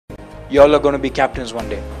you all are going to be captains one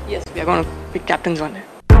day. Yes, we are going to be captains one day.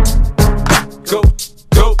 Go,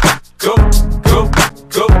 go, go, go,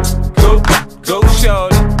 go, go, go,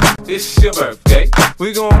 shorty. It's your birthday.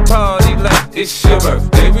 We gon' party like it's your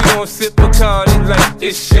birthday. We gon' sip Bacardi like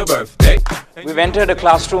it's your birthday. We've entered a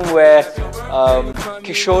classroom where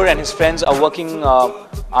Kishore and his friends are working,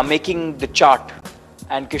 are making the chart,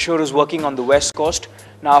 and Kishore is working on the west coast.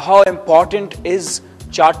 Now, how important is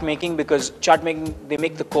chart making? Because chart making, they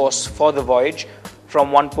make the course for the voyage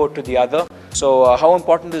from one port to the other. So, how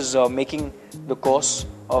important is making the course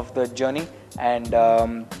of the journey, and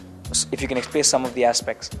if you can explain some of the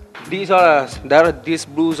aspects. These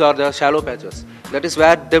blues are the shallow patches. That is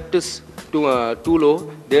where depth is too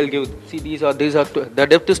low. They'll give. See, the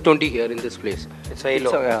depth is 20 here in this place. It's very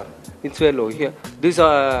low. Yeah, it's very low here. These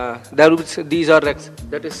are wrecks.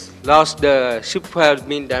 That is last the ship has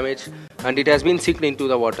been damaged and it has been sinked into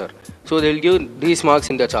the water. So they'll give these marks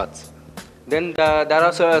in the charts. Then there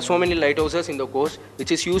are so many lighthouses in the coast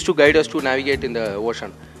which is used to guide us to navigate in the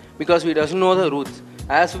ocean, because we doesn't know the routes.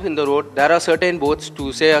 As if in the road, there are certain boats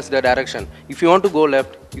to say us the direction. If you want to go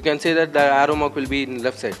left, you can say that the arrow mark will be in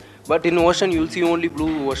left side. But in ocean, you will see only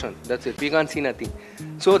blue ocean. That's it. We can't see nothing.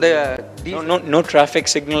 So no traffic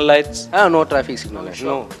signal lights. No traffic signal lights.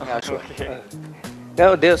 No. Yeah, sure.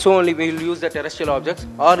 Okay. So only we will use the terrestrial objects,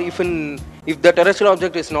 or if the terrestrial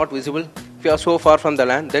object is not visible, if you are so far from the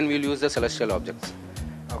land, then we will use the celestial objects.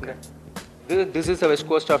 Okay. This is the west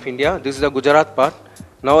coast of India. This is the Gujarat part.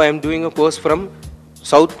 Now I am doing a course from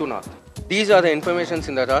south to north. These are the informations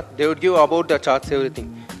in the chart. They would give about the charts,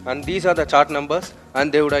 everything. And these are the chart numbers,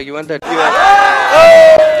 and they would have given that.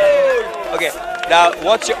 Okay. Now,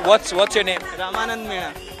 what's your name? Ramanand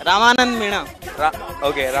Meena. Ramanand Meena.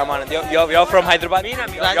 Okay, Ramanand. You're from Hyderabad?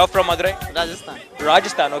 You're from Madurai? Rajasthan.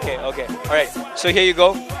 Rajasthan, okay. Alright, so here you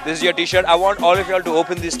go. This is your t-shirt. I want all of y'all to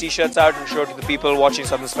open these t-shirts out and show it to the people watching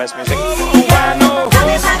Southern Spice Music.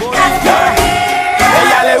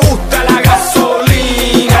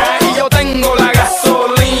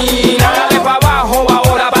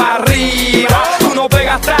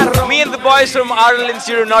 Me and the boys from Arnold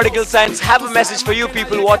Institute of Nautical Science have a message for you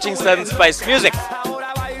people watching Southern Spice Music.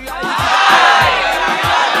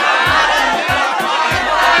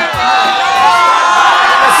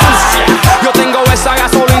 Yo tengo esa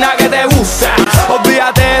gasolina que te gusta.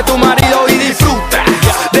 Olvídate de tu marido y disfruta.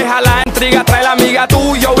 Deja la intriga, trae la amiga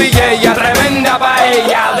tuyo y ella tremenda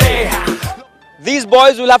paella. These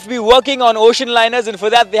boys will have to be working on ocean liners, and for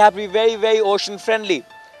that they have to be very, very ocean friendly.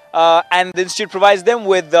 And the institute provides them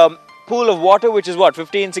with a pool of water which is what,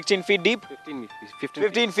 15, 16 feet deep?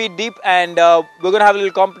 15 feet deep, and we're going to have a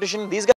little competition. These guys